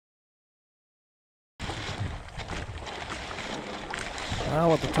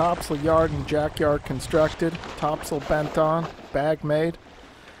Well, with the topsail yard and jack yard constructed, topsail bent on, bag made,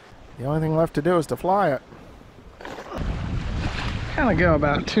 the only thing left to do is to fly it. Kind of go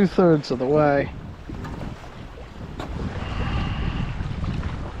about 2/3 of the way.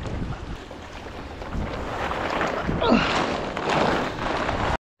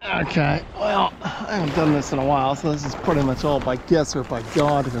 Okay, well, I haven't done this in a while, so this is pretty much all by guess or by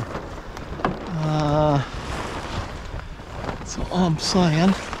God here. So all I'm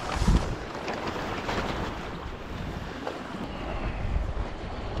saying,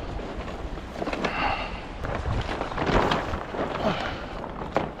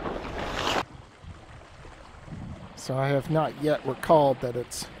 so I have not yet recalled that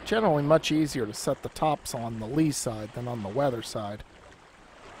it's generally much easier to set the topsail on the lee side than on the weather side.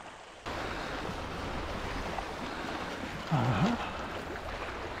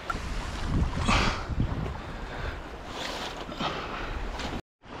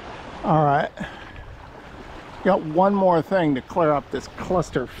 All right, got one more thing to clear up this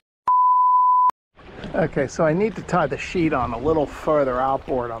cluster. Okay, so I need to tie the sheet on a little further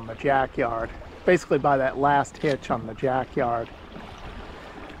outboard on the jack yard, basically by that last hitch on the jack yard,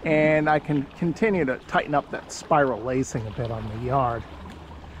 and I can continue to tighten up that spiral lacing a bit on the yard.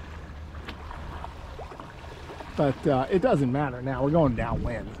 But it doesn't matter now. We're going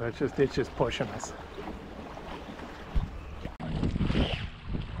downwind, so it's just pushing us.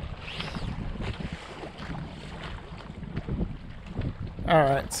 All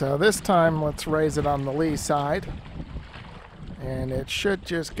right, so this time let's raise it on the lee side, and it should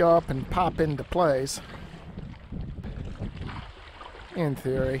just go up and pop into place, in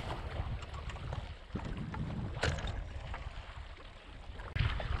theory.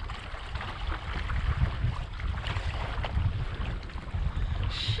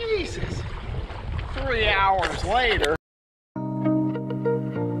 Jesus, 3 hours later.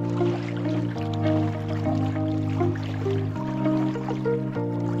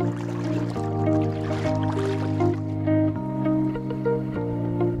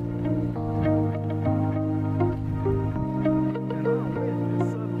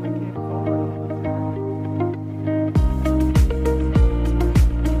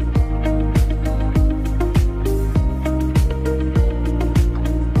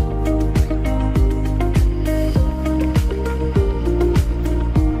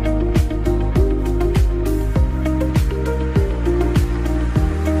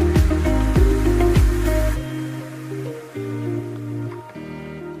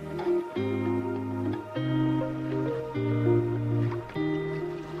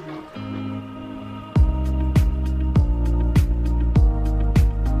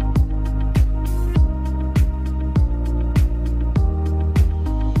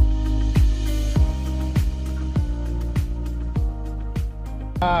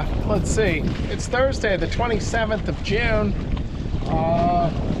 Let's see, it's Thursday the 27th of June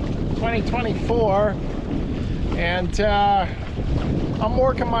 2024, and I'm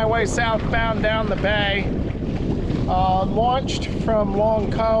working my way southbound down the bay. Launched from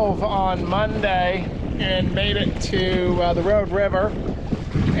Long Cove on Monday and made it to the Road River,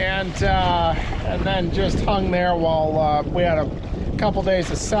 and then just hung there while we had a couple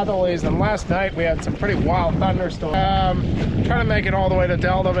days of southerlies, and last night we had some pretty wild thunderstorms. Trying to make it all the way to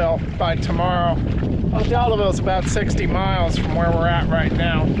Deltaville by tomorrow. Well, Deltaville's about 60 miles from where we're at right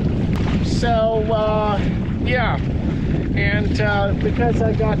now. So yeah, and because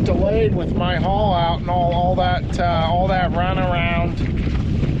I got delayed with my haul out and all that run around,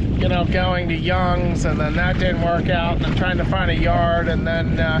 you know, going to Young's, and then that didn't work out, and I'm trying to find a yard, and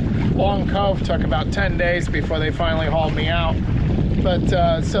then Long Cove took about 10 days before they finally hauled me out.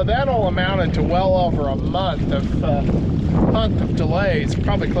 But so that all amounted to well over a month of delays,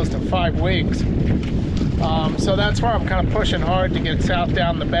 probably close to 5 weeks. So that's where I'm kind of pushing hard to get south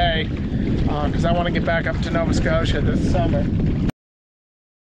down the bay, because I want to get back up to Nova Scotia this summer.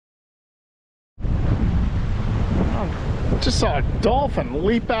 Just saw a dolphin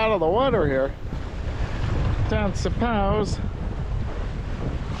leap out of the water here. Don't suppose.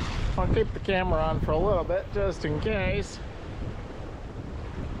 I'll keep the camera on for a little bit just in case.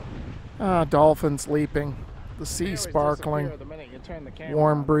 Dolphins leaping, the sea sparkling,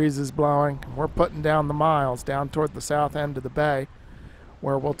 warm breezes blowing. We're putting down the miles down toward the south end of the bay,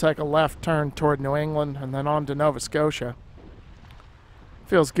 where we'll take a left turn toward New England and then on to Nova Scotia.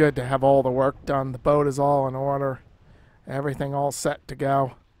 Feels good to have all the work done. The boat is all in order, everything all set to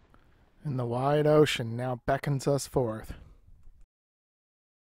go, and the wide ocean now beckons us forth.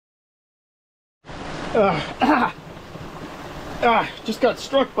 Just got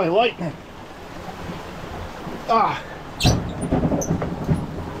struck by lightning.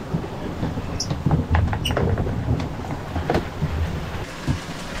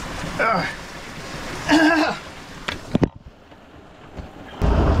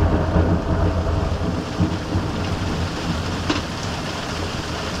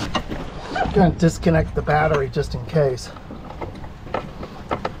 I'm going to disconnect the battery just in case.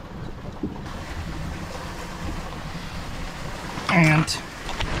 And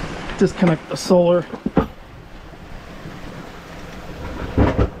disconnect the solar.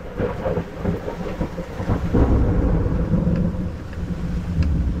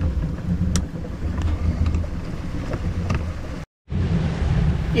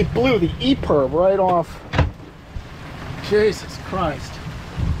 It blew the EPIRB right off. Jesus Christ.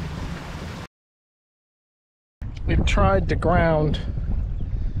 We've tried to ground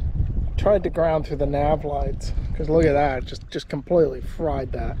through the nav lights, because look at that, just completely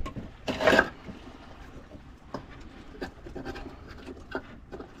fried that.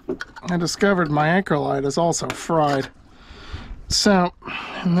 I discovered my anchor light is also fried. So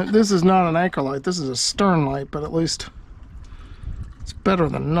this is not an anchor light, this is a stern light, but at least it's better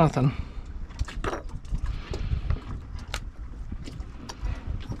than nothing.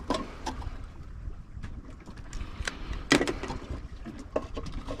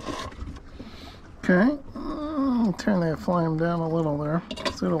 Okay, I'll turn that flame down a little there,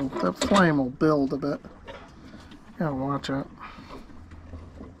 so that flame will build a bit. Gotta watch it.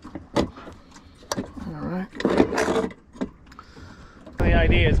 Alright. The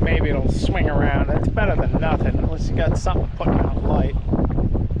idea is maybe it'll swing around. It's better than nothing, unless you got something putting out light.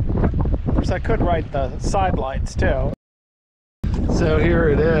 Of course, I could write the side lights too. So here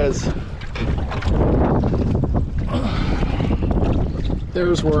it is.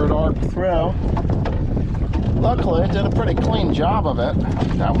 There's where it arced through. Luckily, it did a pretty clean job of it.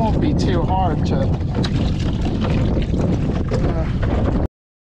 That won't be too hard to...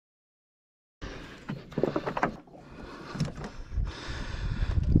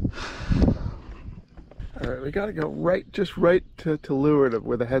 Alright, we gotta go just right to leeward of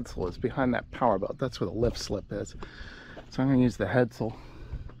where the headsail is, behind that power belt. That's where the lift slip is. So I'm gonna use the headsail.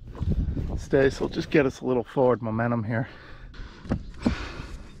 Stay, so it'll just get us a little forward momentum here.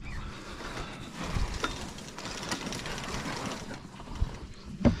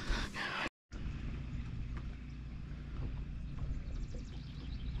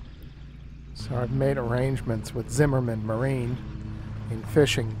 So I've made arrangements with Zimmerman Marine in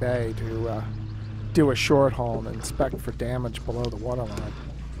Fishing Bay to do a short haul and inspect for damage below the waterline.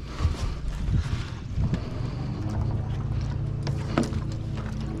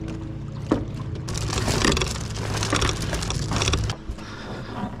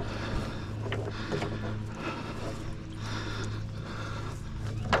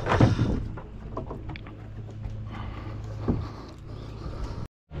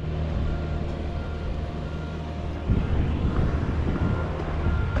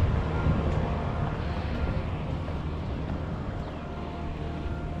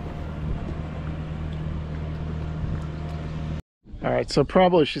 Alright, so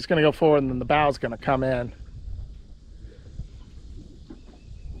probably she's going to go forward and then the bow's going to come in.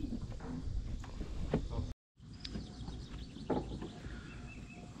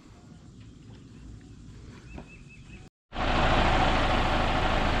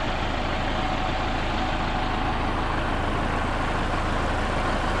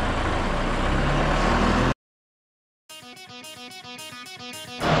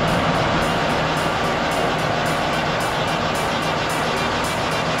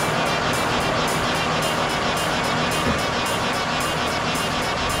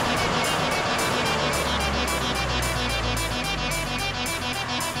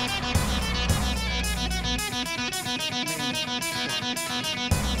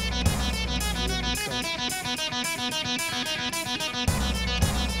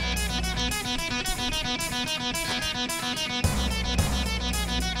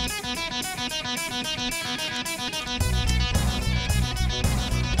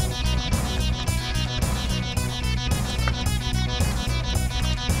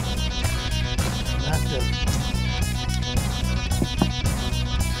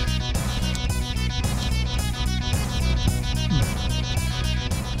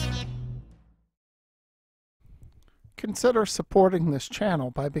 Consider supporting this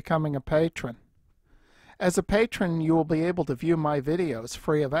channel by becoming a patron. As a patron, you will be able to view my videos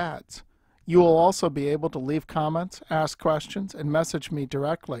free of ads. You will also be able to leave comments, ask questions, and message me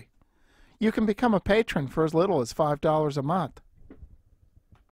directly. You can become a patron for as little as $5 a month.